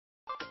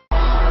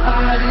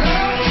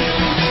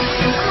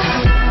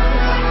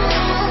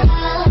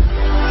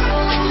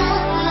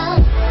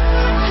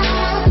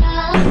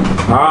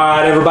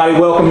right, everybody,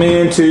 welcome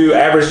in to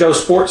Average Joe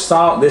Sports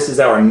Talk. This is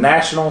our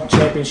national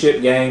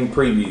championship game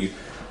preview.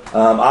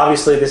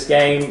 Obviously, this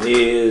game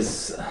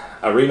is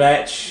a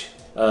rematch.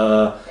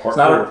 It's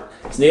not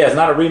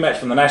a rematch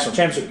from the national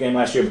championship game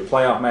last year, but a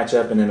playoff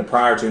matchup, and then the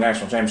prior two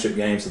national championship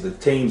games. So the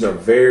teams are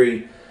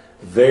very,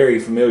 very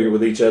familiar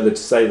with each other, to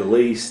say the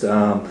least.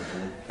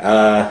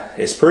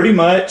 It's pretty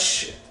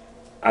much,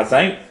 I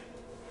think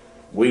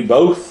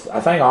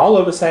all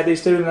of us had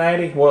these two in the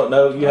Natty. Well,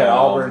 no, you had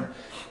Auburn.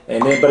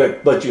 And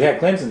then, but you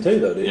had Clemson too,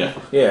 though, didn't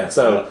you? Yeah.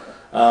 So,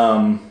 I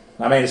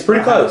mean, it's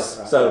pretty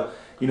close. So,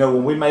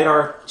 when we made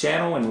our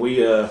channel and we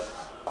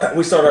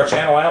started our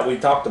channel out, we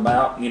talked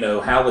about,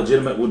 how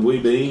legitimate would we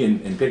be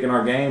in picking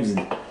our games.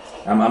 And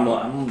I'm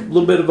a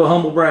little bit of a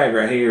humble brag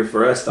right here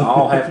for us to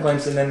all have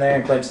Clemson in there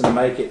and Clemson to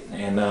make it,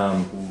 and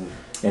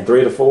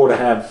 3 to 4 to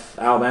have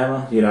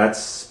Alabama.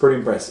 That's pretty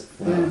impressive.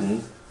 Mm-hmm.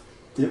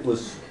 It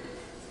was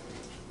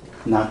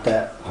not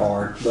that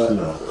hard,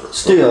 but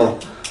still.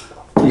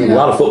 A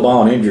lot of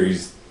football and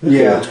injuries.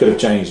 Yeah, could have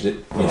changed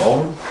it.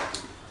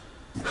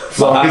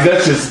 So they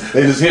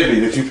just hit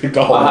me that you picked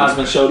all. My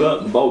Heisman showed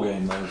up in the bowl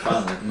game though.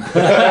 Finally,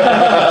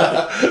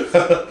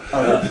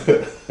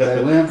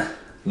 they win.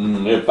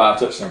 He had 5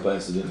 touchdown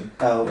passes, didn't he?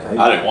 Oh, okay.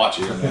 I didn't watch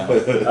it.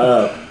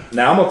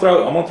 Now I'm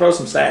gonna throw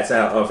some stats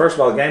out. First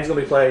of all, the game's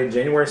gonna be played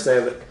January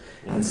 7th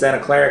in Santa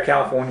Clara,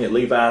 California, at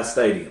Levi's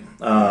Stadium.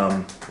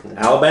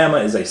 Alabama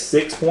is a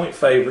 6-point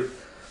favorite.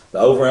 The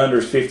over/under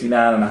is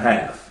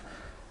 59.5.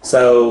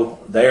 So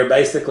they're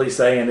basically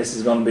saying this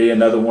is going to be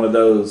another one of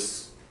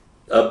those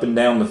up and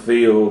down the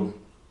field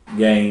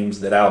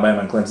games that Alabama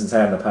and Clemson's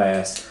had in the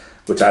past,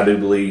 which I do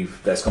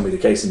believe that's going to be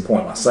the case in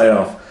point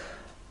myself.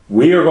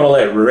 We are going to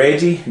let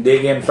Reggie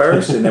dig in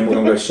first, and then we're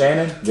going to go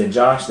Shannon, then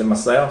Josh, then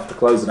myself to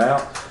close it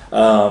out.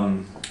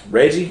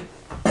 Reggie,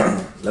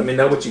 let me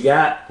know what you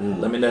got.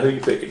 Let me know who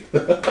you're picking.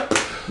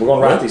 We're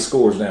going to write these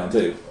scores down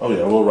too. Oh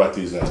yeah, we'll write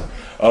these down.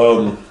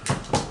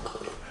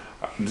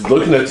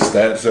 Looking at the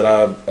stats that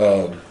I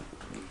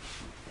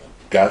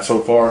got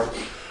so far,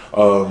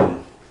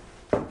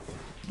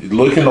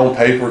 looking on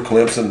paper,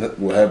 Clemson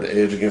will have the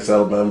edge against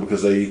Alabama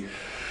because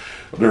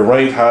they're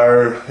ranked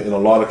higher in a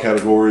lot of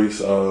categories,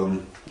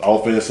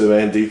 offensive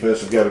and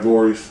defensive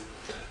categories.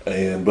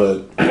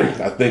 But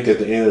I think at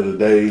the end of the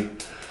day,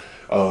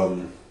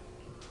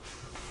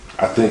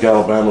 I think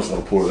Alabama's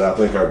going to pull it out. I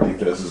think our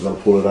defense is going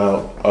to pull it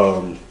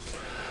out.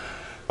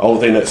 The only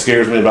thing that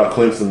scares me about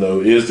Clemson, though,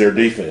 is their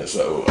defense.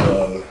 So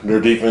their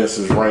defense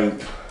is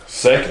ranked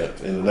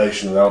 2nd in the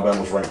nation, and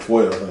Alabama's ranked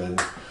 12th. And,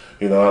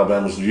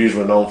 Alabama's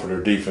usually known for their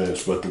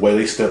defense. But the way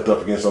they stepped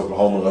up against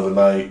Oklahoma the other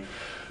night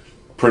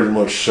pretty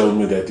much showed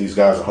me that these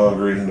guys are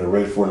hungry and they're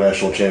ready for a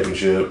national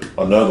championship,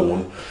 another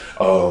one.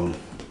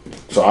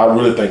 So I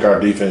really think our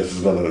defense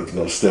is going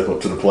to step up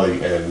to the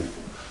plate and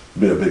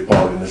be a big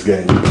part in this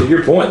game. To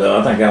your point, though,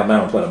 I think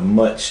Alabama played a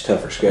much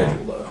tougher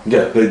schedule, though.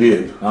 Yeah, they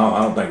did.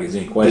 I don't think there's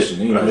any question.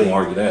 You don't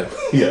argue that.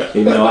 Yeah.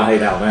 Even though I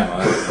hate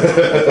Alabama,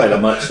 they played a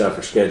much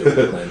tougher schedule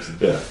than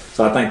Clemson. Yeah.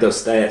 So I think those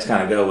stats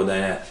kind of go with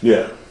that.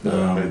 Yeah,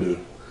 they do.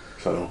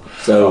 So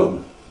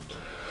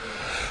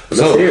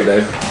let's hear it,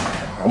 Dave.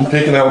 I'm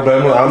picking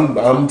Alabama.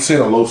 I'm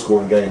seeing a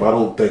low-scoring game. I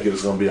don't think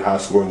it's going to be a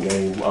high-scoring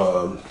game.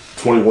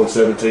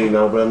 21-17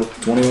 Alabama.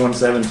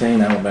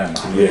 21-17 Alabama.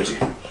 Yeah.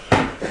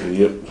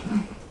 Yep.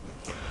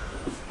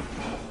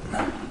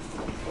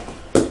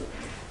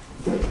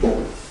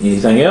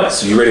 Anything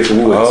else? Are you ready for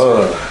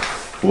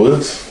Woods?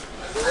 Woods?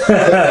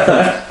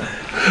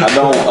 I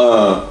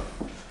don't.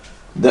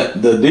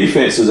 The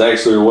defense is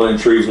actually what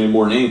intrigues me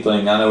more than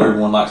anything. I know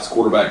everyone likes the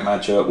quarterback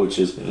matchup, which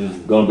is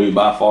going to be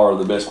by far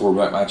the best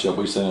quarterback matchup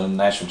we've seen in a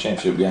national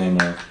championship game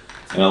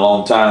in a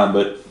long time.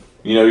 But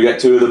you got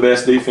 2 of the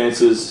best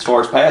defenses as far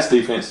as pass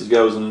defenses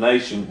goes in the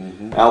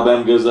nation.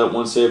 Alabama goes up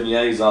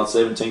 178, he's out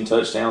 17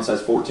 touchdowns,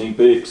 has 14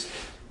 picks.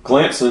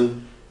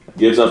 Clemson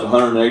gives up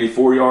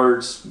 184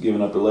 yards,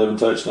 giving up 11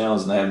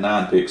 touchdowns, and they have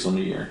 9 picks on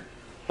the year.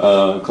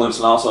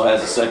 Clemson also has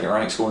the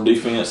 2nd-ranked scoring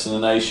defense in the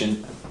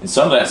nation, and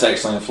some of that's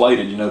actually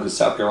inflated, because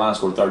South Carolina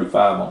scored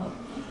 35 on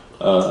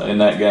them in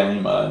that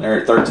game. And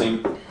they're at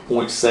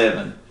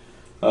 13.7.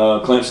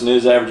 Clemson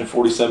is averaging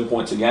 47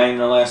 points a game in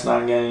their last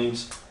 9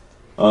 games.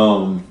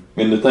 And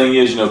the thing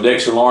is,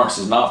 Dexter Lawrence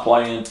is not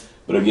playing,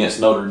 but against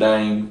Notre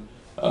Dame,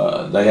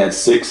 they had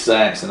 6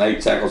 sacks and 8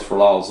 tackles for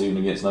loss even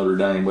against Notre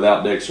Dame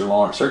without Dexter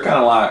Lawrence. They're kind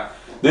of like,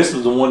 this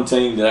was the one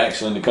team that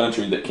actually in the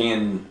country that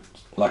can,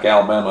 like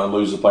Alabama,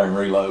 lose the player and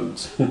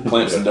reloads.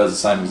 Clemson does the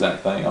same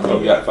exact thing. I mean,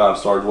 you got 5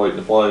 stars waiting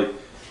to play.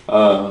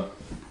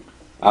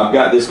 I've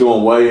got this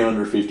going way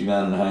under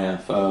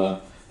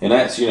 59.5. And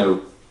that's,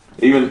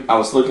 even I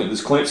was looking at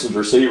this Clemson's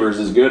receivers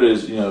as good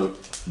as,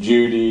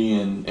 Judy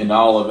and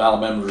all of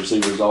Alabama's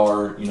receivers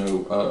are,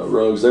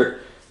 Ruggs.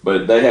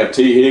 But they have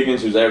T.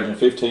 Higgins, who's averaging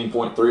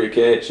 15.3 a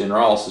catch, and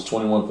Ross is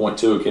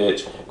 21.2 a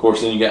catch. Of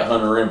course, then you got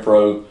Hunter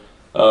Renfro.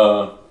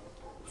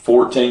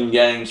 14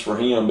 games for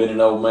him, been an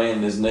old man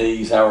in his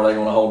knees. How are they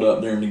going to hold up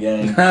during the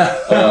game?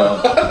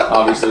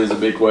 Obviously, is a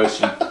big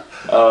question.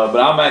 But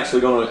I'm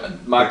actually going to,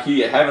 my key,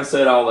 having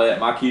said all that,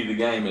 my key to the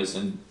game is,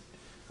 and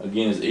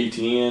again is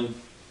ETN.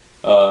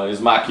 Is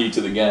my key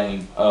to the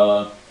game.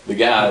 The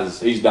guy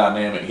he's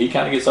dynamic. He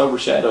kind of gets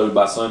overshadowed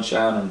by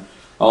Sunshine and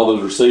all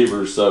those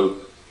receivers. So,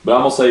 but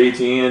I'm gonna say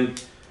ETN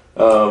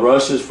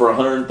rushes for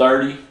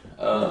 130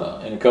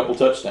 and a couple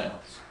touchdowns.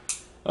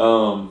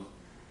 And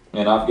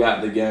I've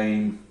got the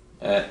game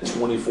at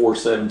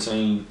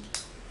 24-17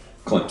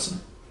 Clemson.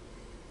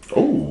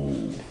 Oh,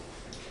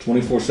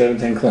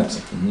 24-17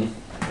 Clemson. Mm-hmm.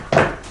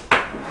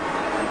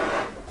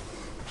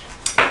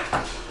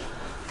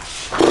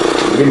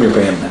 Give me your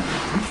pen now.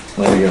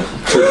 There you go.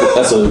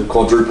 That's a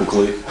quadruple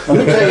click. Let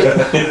me tell you.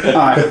 All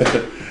right.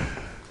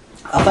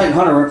 I think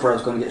Hunter Renfrow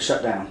is going to get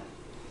shut down.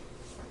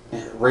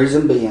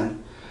 Reason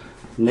being,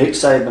 Nick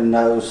Saban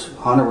knows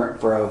Hunter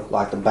Renfrow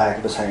like the back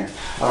of his hand.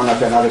 I don't know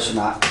if you know this or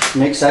not.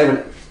 Nick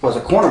Saban was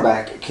a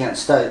cornerback at Kent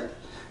State.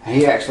 And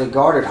he actually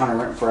guarded Hunter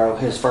Renfrow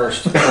his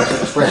first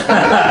freshman.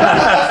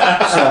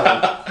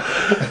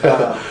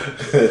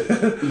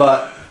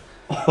 But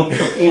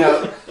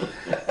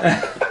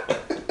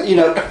you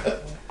know,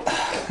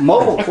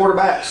 mobile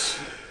quarterbacks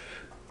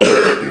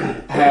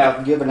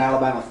have given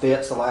Alabama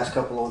fits the last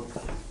couple of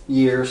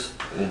years,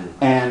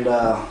 and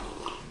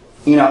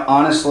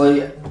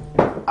honestly,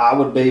 I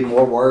would be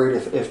more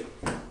worried if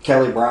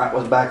Kelly Bryant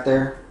was back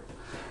there.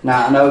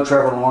 Now I know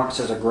Trevor Lawrence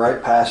is a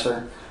great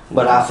passer,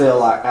 but I feel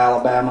like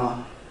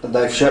Alabama,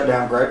 they've shut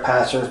down great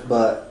passers,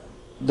 but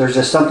there's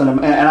just something.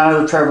 And I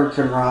know Trevor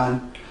can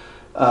run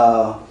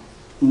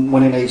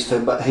when he needs to,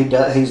 but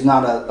he's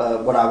not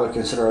a what I would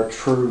consider a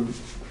true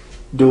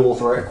dual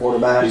threat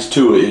quarterback. He's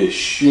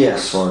Tua-ish. Yes.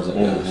 As far as that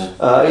goes.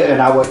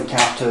 And I wouldn't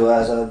count Tua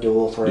as a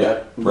dual threat.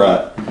 Yeah,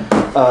 right.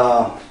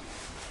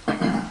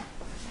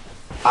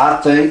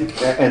 I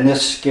think, and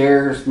this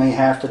scares me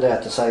half to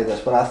death to say this,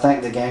 but I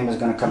think the game is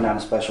going to come down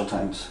to special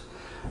teams.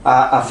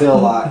 I feel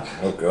like.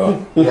 Oh,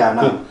 God. Yeah, I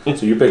know.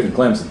 So you're picking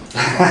Clemson.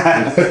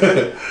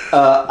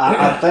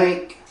 I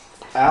think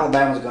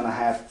Alabama's going to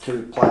have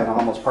to play an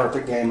almost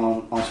perfect game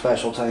on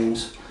special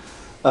teams.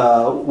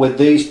 With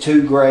these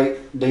two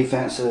great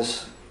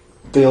defenses,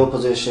 field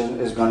position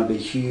is going to be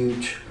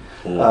huge.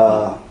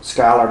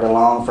 Skylar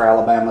DeLong for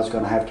Alabama is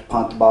going to have to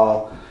punt the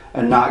ball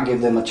and not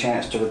give them a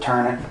chance to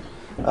return it.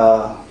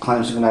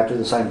 Clemson's going to have to do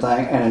the same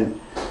thing.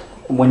 And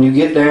when you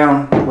get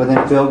down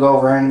within field goal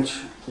range,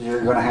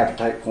 you're going to have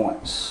to take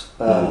points.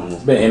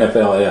 It's been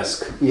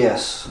NFL-esque.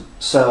 Yes.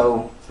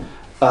 So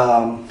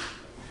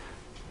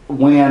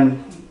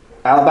when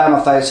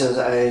Alabama faces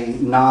a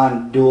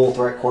non-dual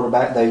threat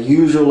quarterback, they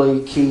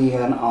usually key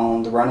in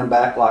on the running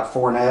back like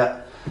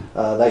Fournette.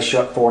 They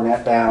shut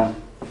Fournette down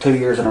 2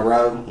 years in a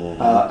row,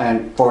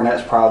 and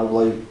Fournette's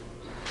probably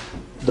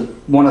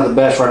one of the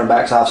best running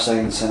backs I've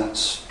seen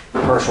since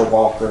Herschel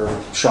Walker,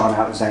 Sean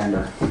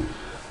Alexander.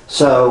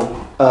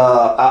 So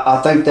I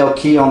think they'll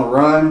key on the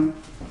run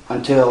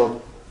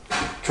until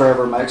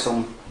Trevor makes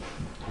them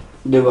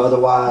do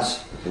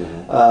otherwise.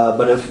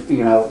 But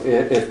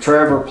if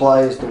Trevor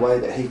plays the way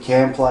that he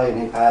can play and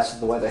he passes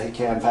the way that he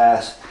can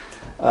pass,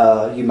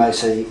 you may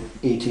see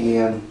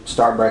ETN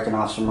start breaking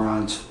off some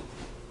runs.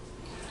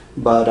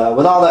 But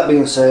with all that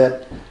being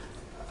said,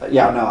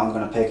 yeah, no, I'm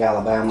going to pick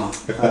Alabama.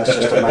 It's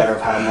just a matter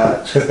of how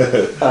much.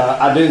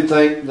 I do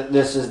think that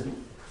this is,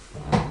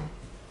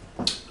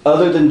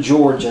 other than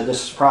Georgia,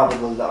 this is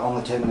probably the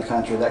only team in the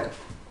country that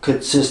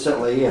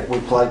consistently, if we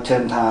played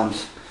 10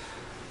 times,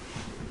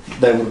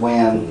 they would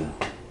win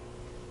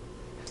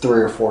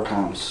 3 or 4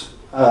 times.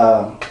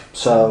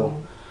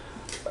 So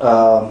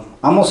I'm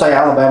going to say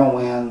Alabama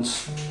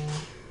wins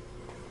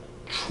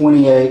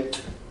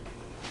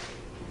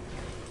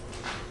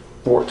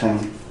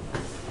 28-14.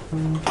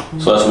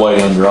 So that's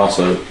way under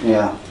also.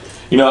 Yeah.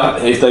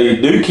 If they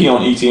do key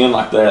on ETN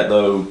like that,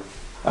 though,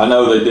 I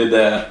know they did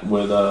that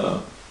with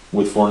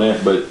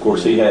Fournette, but of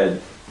course he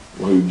had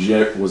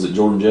was it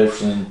Jordan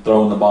Jefferson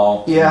throwing the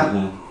ball?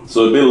 Yeah.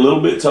 So it'd be a little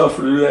bit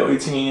tougher to do that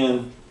with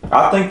ETN.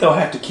 I think they'll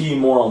have to key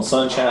more on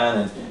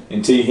Sunshine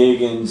and T.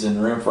 Higgins and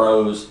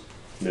Renfrows,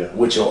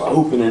 which will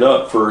open it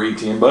up for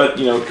ETN. But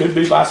it could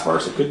be vice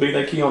versa. It could be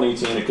they key on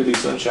ETN. It could be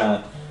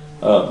Sunshine.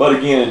 But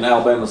again,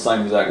 Alabama's the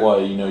same exact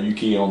way. You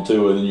key on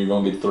Tua, then you're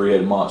going to get the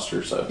 3-headed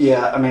monster. So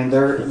yeah, I mean,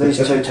 these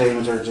two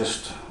teams are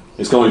just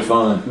it's going to be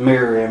fun.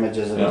 Mirror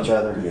images of each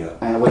other,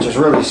 and which is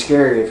really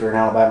scary if you're an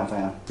Alabama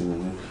fan.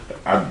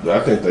 I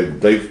think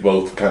they've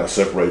both kind of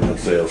separated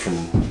themselves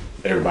from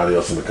everybody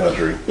else in the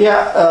country.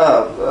 Yeah,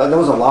 there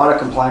was a lot of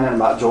complaining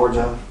about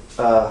Georgia.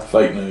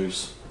 Fake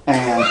news.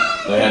 And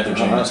they had their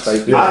chance.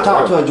 I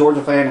talked to a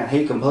Georgia fan, and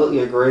he completely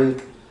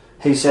agreed.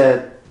 He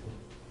said,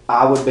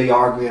 I would be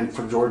arguing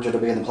for Georgia to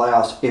be in the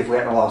playoffs if we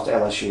hadn't lost to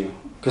LSU.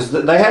 Because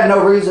they had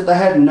no reason, they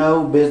had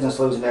no business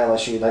losing to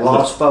LSU. They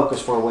lost focus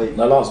for a week.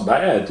 They lost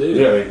bad, too.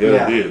 Yeah, they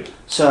did.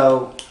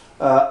 So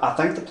I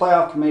think the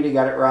playoff committee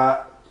got it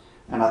right,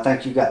 and I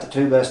think you got the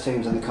 2 best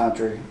teams in the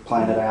country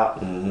playing it out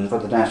for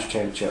the national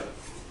championship.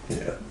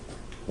 Yeah.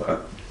 I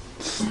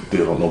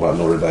still don't know about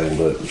Notre Dame,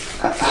 but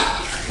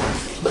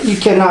you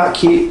cannot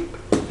keep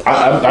keep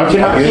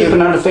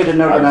an undefeated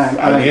Notre Dame.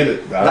 I get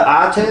it. The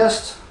eye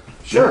test,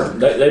 sure.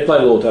 They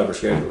played a little tougher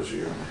schedule this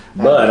year.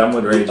 But I'm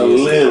with Reggie. A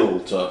little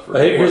tougher.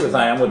 Here's the thing.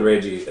 I'm with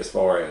Reggie as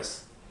far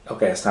as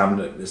it's time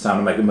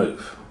to make a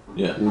move.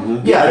 Yeah.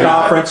 The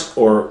conference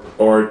or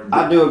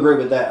I do agree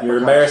with that. you're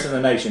embarrassing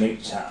the nation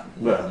each time.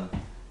 Yeah.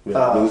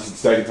 But this is the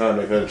second time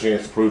they've had a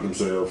chance to prove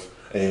themselves,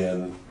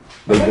 and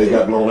they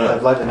got blown They've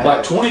out. laid an Like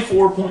egg.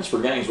 24 points per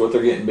game is what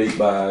they're getting beat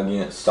by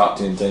against top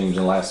 10 teams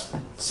in the last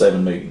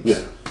 7 meetings.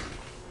 Yeah.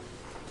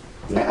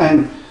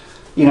 And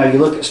you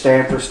look at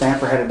Stanford.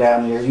 Stanford had a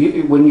down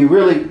year. When you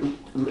really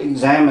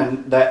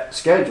examine that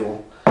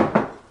schedule,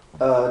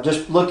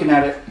 just looking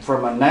at it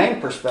from a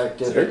name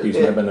perspective, Syracuse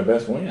may have been their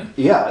best win.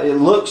 yeah, it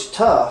looks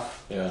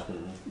tough. Yeah.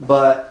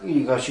 But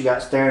you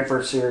got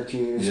Stanford,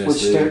 Syracuse,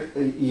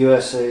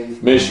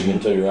 USC, Michigan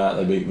too, right?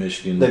 They beat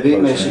Michigan. They beat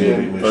first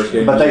Michigan. game. First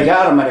game. but they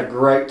got them at a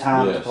great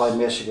time to Yes. play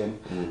Michigan.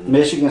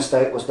 Michigan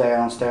State was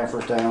down,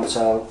 Stanford's down,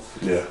 so.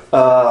 Yeah.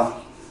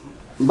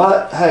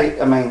 But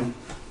hey, I mean,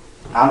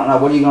 I don't know.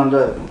 What are you going to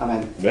do? I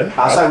mean, Yeah.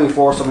 I say we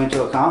force them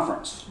into a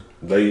conference.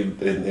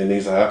 It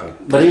needs to happen.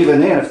 But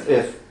even then,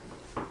 if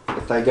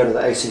they go to the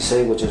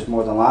ACC, which is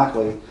more than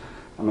likely,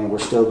 I mean, we're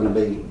still going to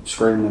be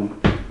screaming.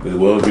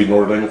 Well, it'd be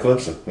Notre Dame and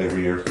Clemson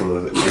every year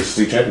for the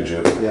SEC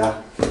championship.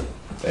 Yeah.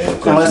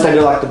 And Unless they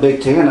do like the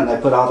Big Ten and they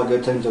put all the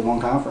good teams in one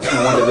conference, in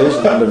one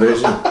division. One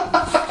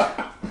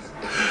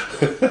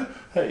division.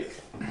 Hey.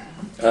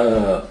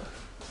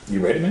 You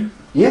ready, man?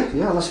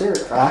 Yeah, let's hear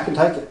it. I can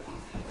take it.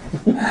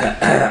 All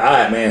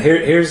right, man.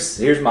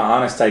 Here's my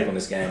honest take on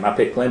this game. I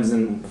picked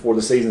Clemson before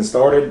the season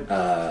started.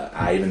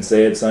 I even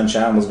said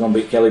Sunshine was going to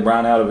beat Kelly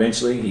Bryant out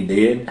eventually. He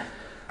did.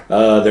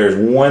 There's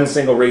one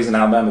single reason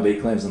Alabama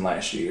beat Clemson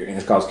last year, and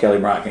it's because Kelly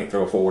Bryant can't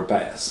throw a forward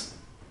pass.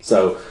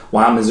 So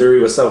why Missouri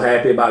was so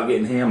happy about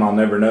getting him, I'll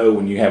never know.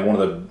 When you have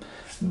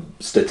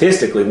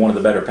statistically one of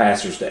the better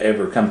passers to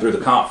ever come through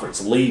the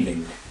conference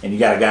leaving, and you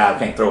got a guy who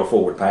can't throw a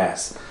forward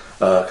pass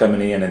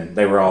coming in, and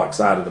they were all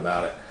excited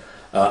about it.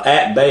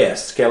 At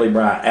best, Kelly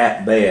Bryant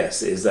at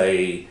best is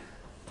a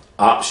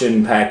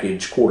option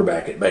package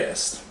quarterback at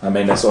best. I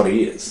mean, that's what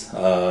he is.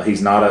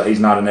 He's not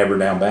an ever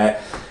down back.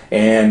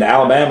 And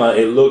Alabama,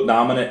 it looked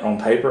dominant on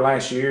paper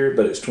last year,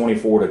 but it's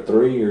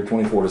 24-3 or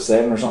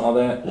 24-7 or something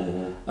like that.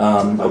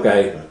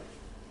 Okay,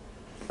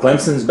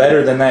 Clemson's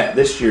better than that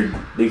this year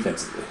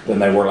defensively than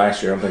they were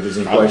last year. I don't think there's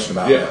any question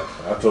about that.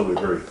 Yeah, I totally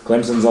agree.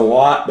 Clemson's a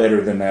lot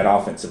better than that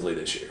offensively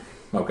this year.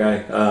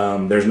 Okay,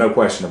 there's no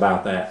question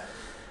about that.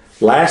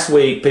 Last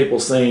week, people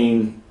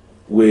seen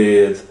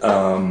with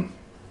a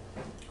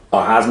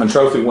Heisman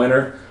Trophy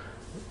winner,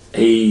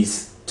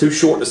 he's too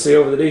short to see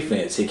over the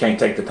defense. He can't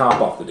take the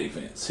top off the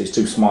defense. He's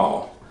too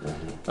small.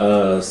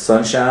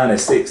 Sunshine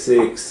is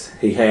 6'6".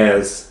 He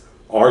has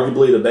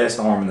arguably the best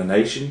arm in the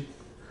nation.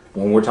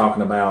 When we're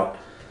talking about,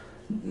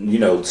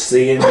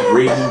 seeing,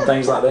 reading,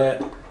 things like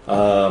that,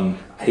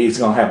 he's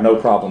going to have no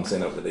problem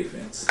seeing over the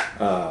defense.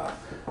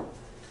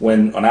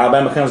 When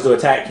Alabama comes to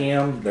attack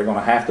him, they're going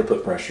to have to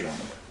put pressure on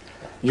him.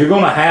 You're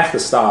going to have to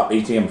stop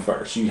ETM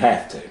first. You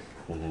have to.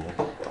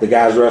 The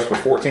guy's rushed for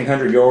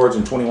 1,400 yards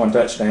and 21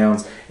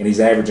 touchdowns, and he's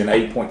averaging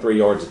 8.3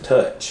 yards a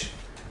touch.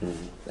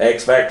 The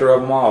X factor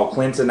of them all,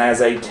 Clemson as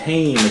a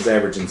team is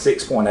averaging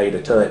 6.8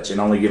 a touch and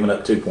only giving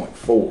up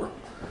 2.4.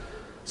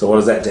 So what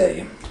does that tell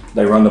you?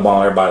 They run the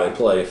ball, everybody they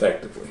play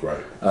effectively. Right.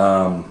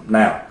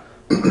 Now,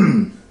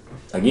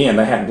 again,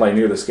 they hadn't played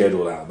near the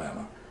schedule at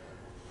Alabama.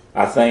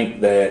 I think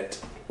that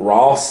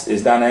Ross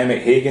is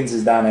dynamic, Higgins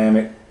is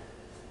dynamic.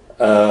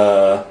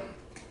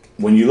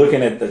 When you're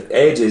looking at the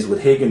edges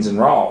with Higgins and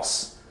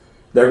Ross,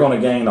 they're going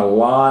to gain a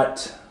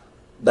lot.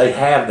 They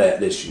have that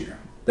this year.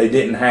 They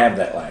didn't have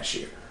that last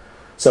year.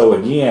 So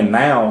again,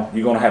 now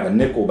you're going to have a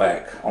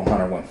nickelback on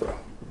Hunter Renfrow.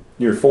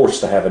 You're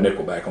forced to have a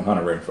nickelback on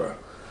Hunter Renfrow.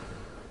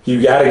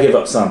 You got to give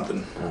up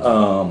something.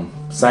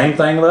 Same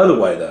thing the other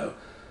way though.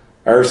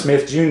 Irv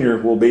Smith Jr.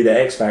 will be the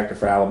X factor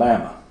for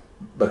Alabama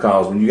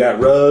because when you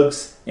got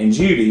Ruggs and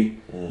Judy,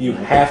 you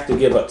have to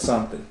give up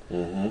something.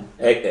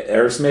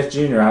 Irv Smith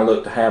Jr. I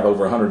look to have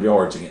over 100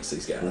 yards against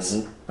these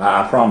guys.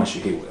 I promise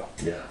you he will.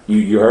 Yeah.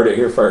 You heard it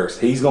here first.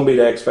 He's going to be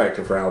the X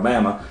factor for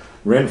Alabama.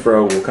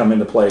 Renfro will come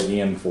into play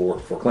again for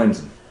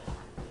Clemson.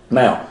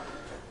 Now,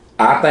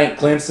 I think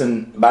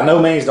Clemson, by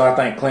no means do I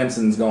think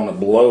Clemson's going to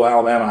blow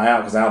Alabama out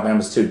because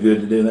Alabama's too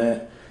good to do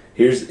that.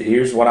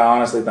 Here's what I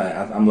honestly think.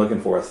 I'm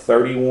looking for a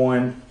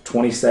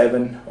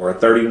 31-27 or a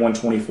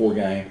 31-24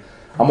 game.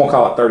 I'm going to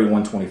call it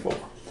 31-24.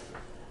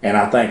 And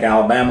I think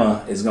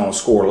Alabama is going to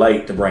score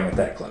late to bring it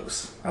that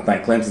close. I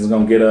think Clemson's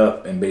going to get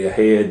up and be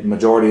ahead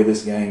majority of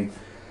this game.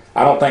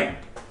 I don't think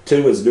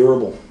Tua is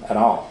durable at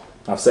all.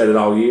 I've said it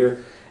all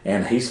year.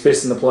 And he's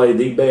fixing to play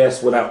the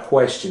best without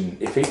question.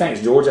 If he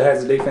thinks Georgia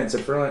has a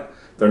defensive front,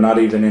 they're not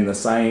even in the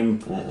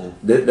same.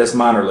 That's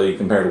minor league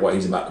compared to what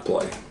he's about to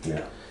play.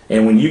 Yeah.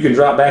 And when you can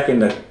drop back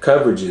into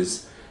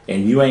coverages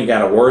and you ain't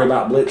got to worry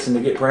about blitzing to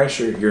get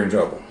pressure, you're in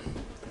trouble.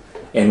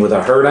 And with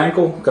a hurt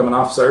ankle coming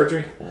off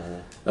surgery,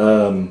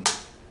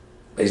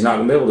 he's not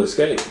going to be able to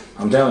escape.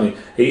 I'm telling you,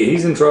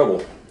 he's in trouble.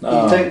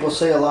 You think we'll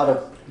see a lot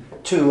of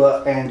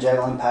Tua and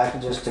Jalen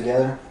packages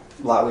together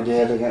like we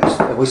did against –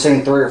 have we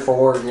seen 3 or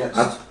 4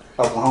 against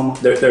Oklahoma.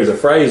 There's a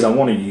phrase I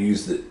want to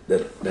use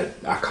that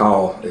I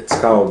call, it's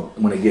called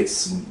when it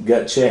gets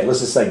gut check. Let's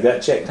just say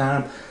gut check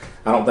time.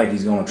 I don't think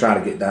he's going to try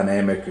to get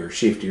dynamic or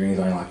shifty or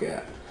anything like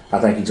that. I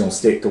think he's going to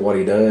stick to what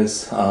he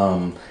does.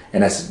 And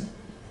that's,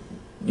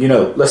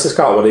 let's just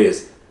call it what it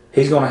is.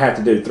 He's going to have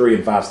to do 3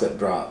 and 5 step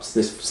drops.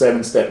 This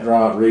 7-step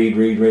drop,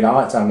 read,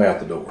 all that time out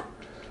the door.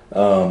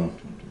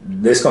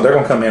 They're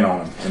going to come in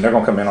on him, and they're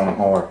going to come in on him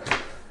hard.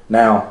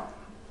 Now,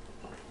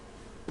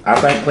 I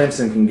think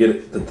Clemson can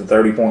get the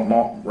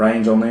 30-point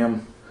range on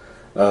them.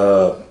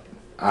 I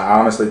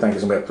honestly think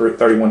it's going to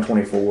be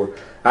 31-24.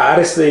 I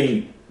just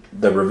see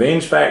the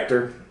revenge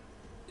factor.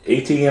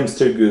 ETM's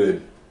too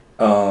good.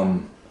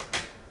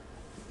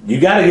 You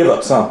got to give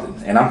up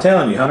something. And I'm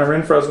telling you, Hunter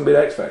Renfro's going to be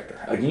the X factor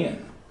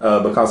again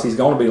because he's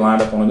going to be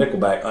lined up on a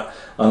nickelback,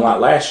 unlike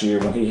last year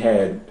when he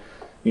had,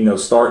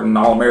 starting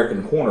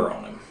All-American corner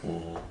on him.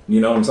 Mm-hmm.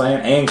 You know what I'm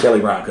saying? And Kelly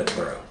Bryant couldn't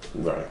throw.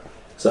 Right.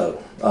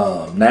 So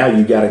now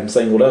you got him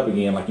singled up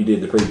again like you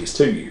did the previous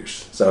 2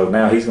 years. So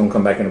now he's going to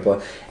come back into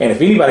play. And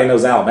if anybody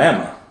knows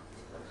Alabama,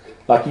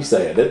 like you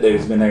said, that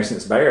dude's been there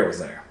since Bear was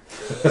there.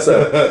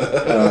 So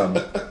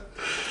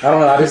I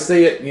don't know. I just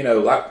see it.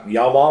 Like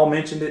y'all all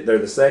mentioned it. They're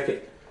the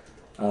second,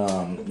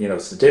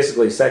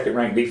 statistically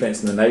second-ranked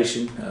defense in the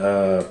nation.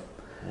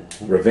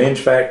 Revenge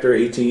factor,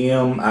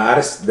 ETM.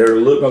 They're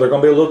going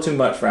to be a little too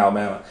much for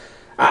Alabama.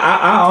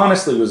 I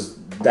honestly was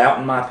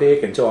doubting my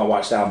pick until I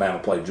watched Alabama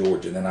play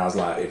Georgia. And then I was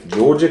like, if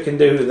Georgia can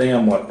do to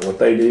them what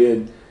they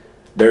did,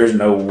 there's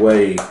no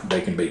way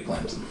they can beat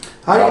Clemson.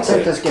 How do you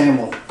think this game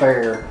will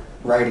fare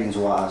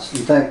ratings-wise? You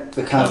think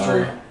the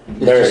country...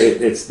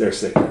 they're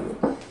sick of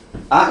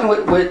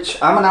it.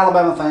 Which I'm an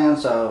Alabama fan,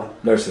 so...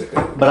 They're sick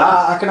of it. But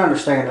I can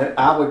understand it.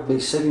 I would be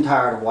sick and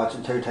tired of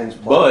watching two teams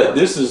play. But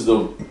this is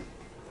the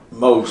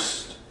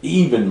most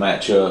even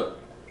matchup.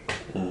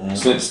 Mm-hmm.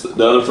 Since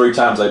the other 3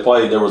 times they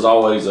played, there was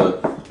always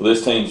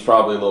this team's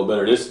probably a little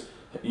better.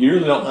 You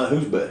really don't know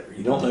who's better.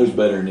 You don't know who's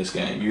better in this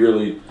game. You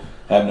really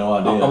have no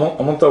idea. I'm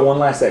going to throw one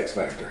last X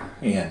factor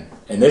in.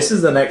 And this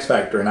is the next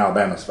factor in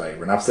Alabama's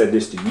favor. And I've said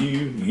this to you,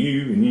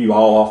 and you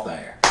all off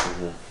there.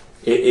 Mm-hmm.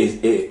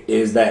 It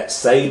is that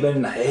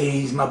Saban, hey,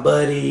 he's my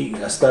buddy,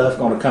 stuff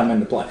going to come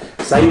into play.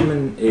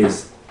 Saban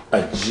is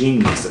a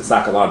genius at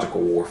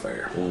psychological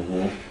warfare.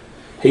 Mm-hmm.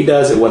 He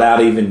does it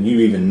without you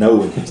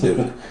knowing he's doing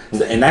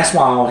it. And that's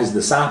why all his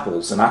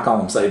disciples, and I call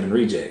them Saban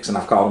rejects, and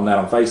I've called them that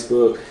on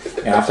Facebook,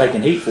 and I've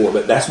taken heat for it,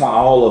 but that's why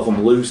all of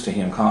them lose to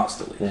him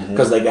constantly.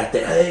 Because they got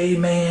that, hey,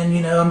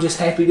 man, I'm just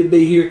happy to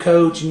be here,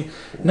 coach.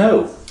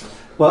 No.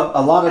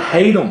 Well,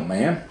 hate them,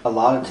 man. A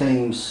lot of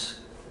teams,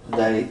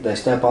 they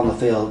step on the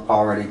field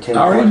already 10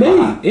 already points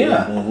behind.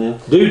 Yeah.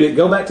 Mm-hmm. Dude,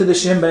 go back to the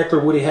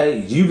Schembeckler, Woody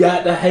Hayes. You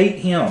got to hate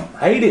him.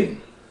 Hate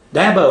him.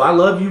 Dabo, I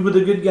love you with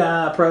a good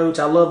guy approach.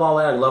 I love all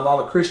that. I love all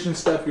the Christian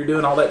stuff you're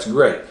doing. All that's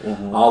great.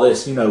 Mm-hmm. All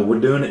this, we're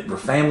doing it. We're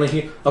family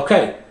here.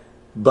 Okay.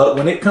 But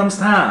when it comes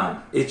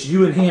time, it's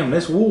you and him,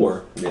 this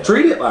war. Yeah.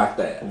 Treat it like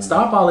that. Mm-hmm.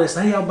 Stop all this,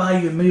 hey, I'll buy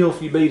you a meal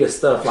if you beat us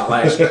stuff like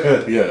last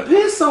year. Yeah.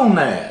 Piss on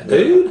that,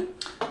 dude.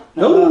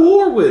 Go to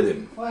war with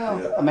him.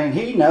 Well,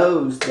 he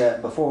knows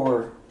that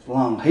before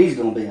long he's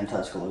going to be in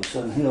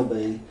Tuscaloosa and he'll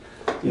be.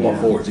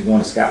 What for? Is he going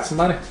to scout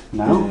somebody?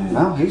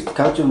 No, he's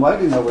coaching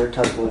waiting over at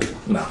Tuscaloosa.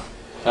 No.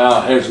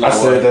 I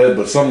said that,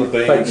 but some of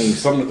the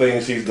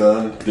things he's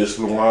done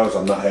discipline-wise,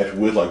 I'm not happy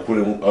with. Like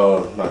putting,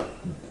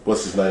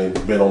 what's his name,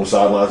 been on the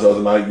sidelines the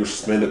other night. You're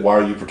suspended. Why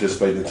are you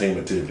participating in team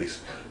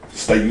activities?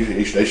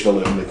 They should have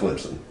let him in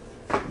Clemson.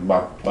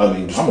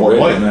 Just more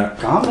playing.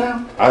 Calm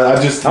down. I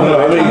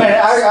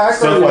I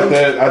stuff like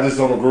that. I just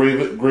don't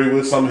agree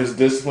with some of his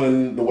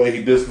discipline, the way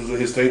he disciplines with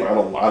his team. I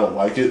don't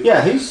like it.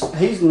 Yeah,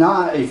 he's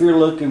not. If you're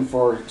looking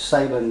for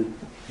Saban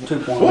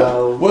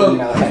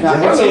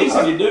 2.0, it's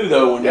easy to do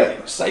though when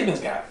Saban's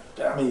got.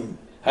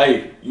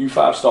 Hey, you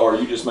 5-star,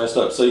 you just messed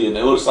up. See, and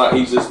it looks like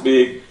he's this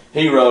big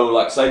hero.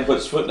 Like Saban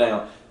puts his foot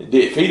down.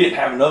 If he didn't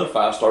have another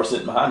 5-star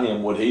sitting behind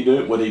him, would he do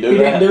it? He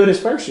didn't do it his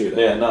first year.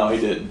 Yeah, no,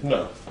 he didn't.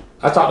 No.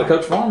 I talked to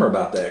Coach Farmer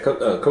about that.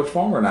 Coach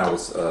Farmer and I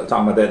was talking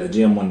about that at the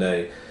gym one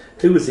day.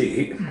 Who was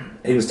he?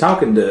 He was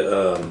talking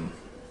to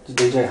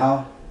DJ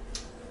Hall.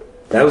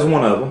 That was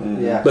one of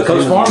them. Yeah. But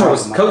Coach Farmer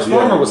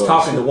was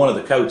talking to one of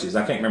the coaches.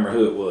 I can't remember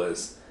who it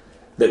was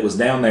that was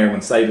down there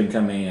when Saban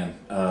come in.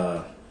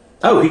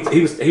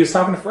 He was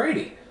talking to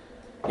Freddie,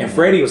 and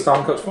Freddie was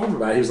talking to Coach Farmer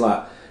about it. He's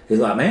like,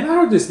 man, I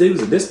heard this dude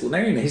was a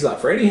disciplinarian. And he's like,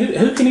 Freddie,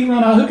 who can he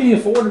run off? Who can he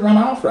afford to run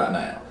off right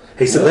now?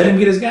 He said, let him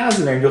get his guys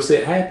in there and you'll see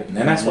it happen.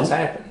 And that's what's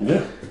happened.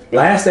 Yeah.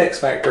 Last X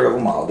factor of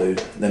them all, dude.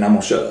 Then I'm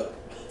going to shut up.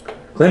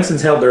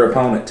 Clemson's held their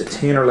opponent to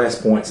 10 or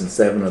less points in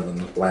 7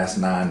 of the last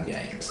 9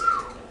 games.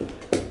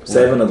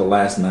 7 of the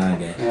last 9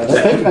 games. Yeah,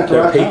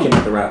 they're peaking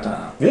at the right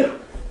time. Yeah.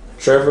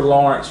 Trevor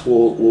Lawrence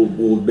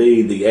will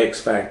be the X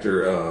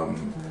factor.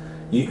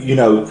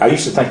 I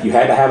used to think you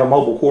had to have a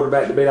mobile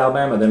quarterback to beat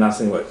Alabama. Then I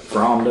seen what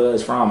Fromm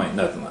does. Fromm ain't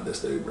nothing like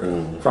this dude,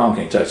 bro. Fromm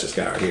can't touch this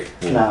guy right here.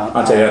 No,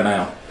 I'll tell you that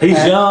now.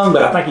 He's young,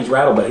 but I think he's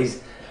rattled. But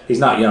he's He's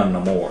not young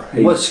no more.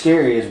 What's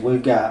scary is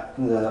we've got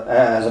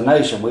as a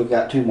nation, we've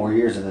got 2 more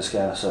years of this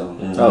guy. So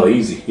Oh,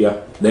 easy,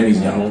 yeah. Then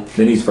he's young.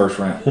 Then he's first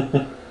round.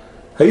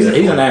 He's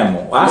an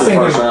animal.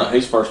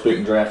 He's first pick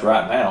in draft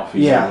right now. If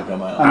he's able to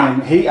come out. I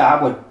mean,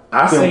 I would.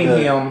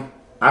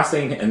 I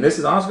seen, and this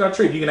is honest God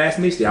truth. You can ask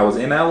Misty. I was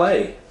in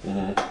LA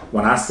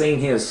when I seen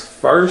his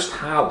first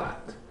highlight.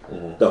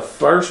 The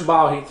first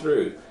ball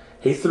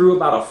he threw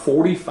about a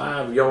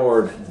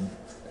 45-yard.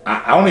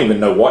 I don't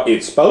even know what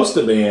it's supposed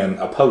to be in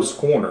a post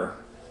corner,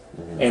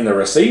 and the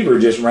receiver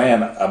just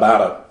ran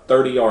about a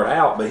 30-yard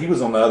out, but he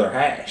was on the other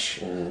hash.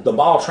 The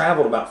ball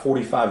traveled about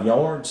 45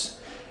 yards,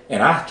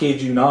 and I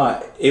kid you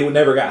not, it would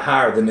never got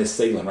higher than this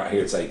ceiling right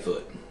here. It's 8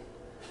 foot.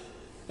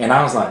 And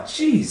I was like,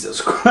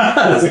 Jesus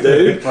Christ,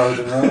 dude.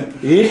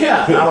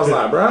 Yeah. I was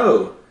like,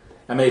 bro.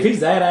 I mean, if he's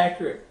that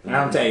accurate,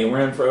 I'm telling you,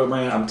 Renfro,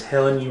 man, I'm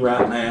telling you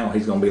right now,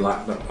 he's going to be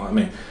locked up. I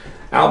mean,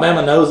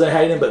 Alabama knows they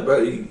hate him, but,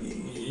 bro,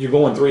 you're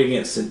going 3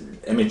 against,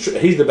 I mean,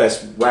 he's the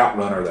best route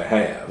runner they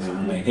have.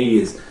 I mean,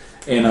 he is.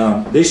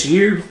 And this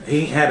year,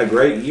 he had a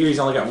great year. He's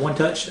only got 1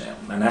 touchdown,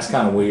 and that's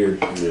kind of weird.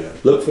 Yeah.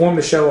 Look for him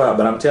to show out.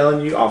 But I'm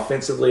telling you,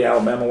 offensively,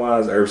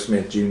 Alabama-wise, Irv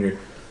Smith Jr.,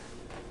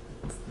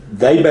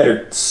 they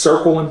better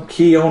circle him,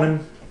 key on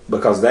him,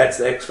 because that's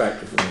the X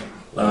factor for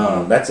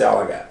them. That's all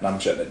I got. I'm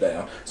shutting it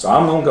down. So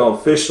I'm going to go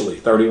officially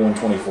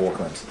 31-24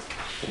 Clemson.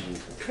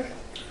 Okay.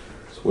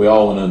 So we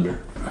all went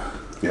under.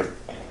 Yep.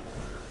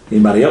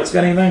 Anybody else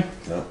got anything?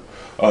 No.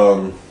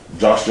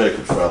 Josh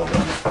Jacobs for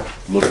Alabama.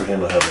 Look for him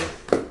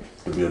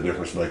to be a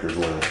difference maker as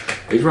well.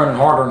 He's running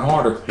harder and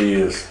harder. He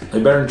is. They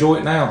better enjoy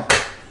it now,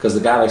 because the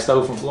guy they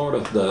stole from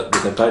Florida, that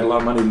they paid a lot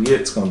of money to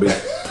get, is going to be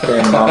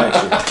paying them all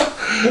next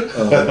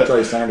year.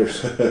 Trey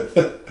Sanders.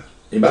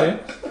 Anybody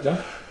else? John?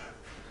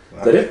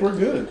 Is that it? We're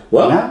good.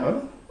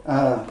 Well,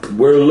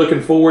 we're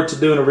looking forward to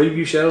doing a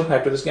review show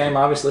after this game,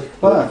 obviously.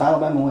 Well, if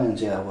Alabama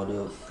wins, yeah, we'll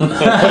do it.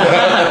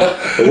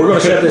 But we're going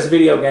to shut this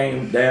video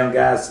game down,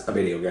 guys. A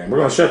video game. We're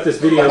going to shut this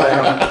video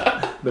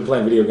down. Been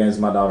playing video games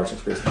with my daughter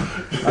since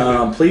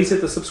Christmas. Please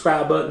hit the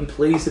subscribe button.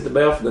 Please hit the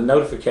bell for the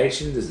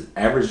notifications. This is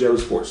Average Joe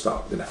Sports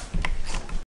Talk. Good night.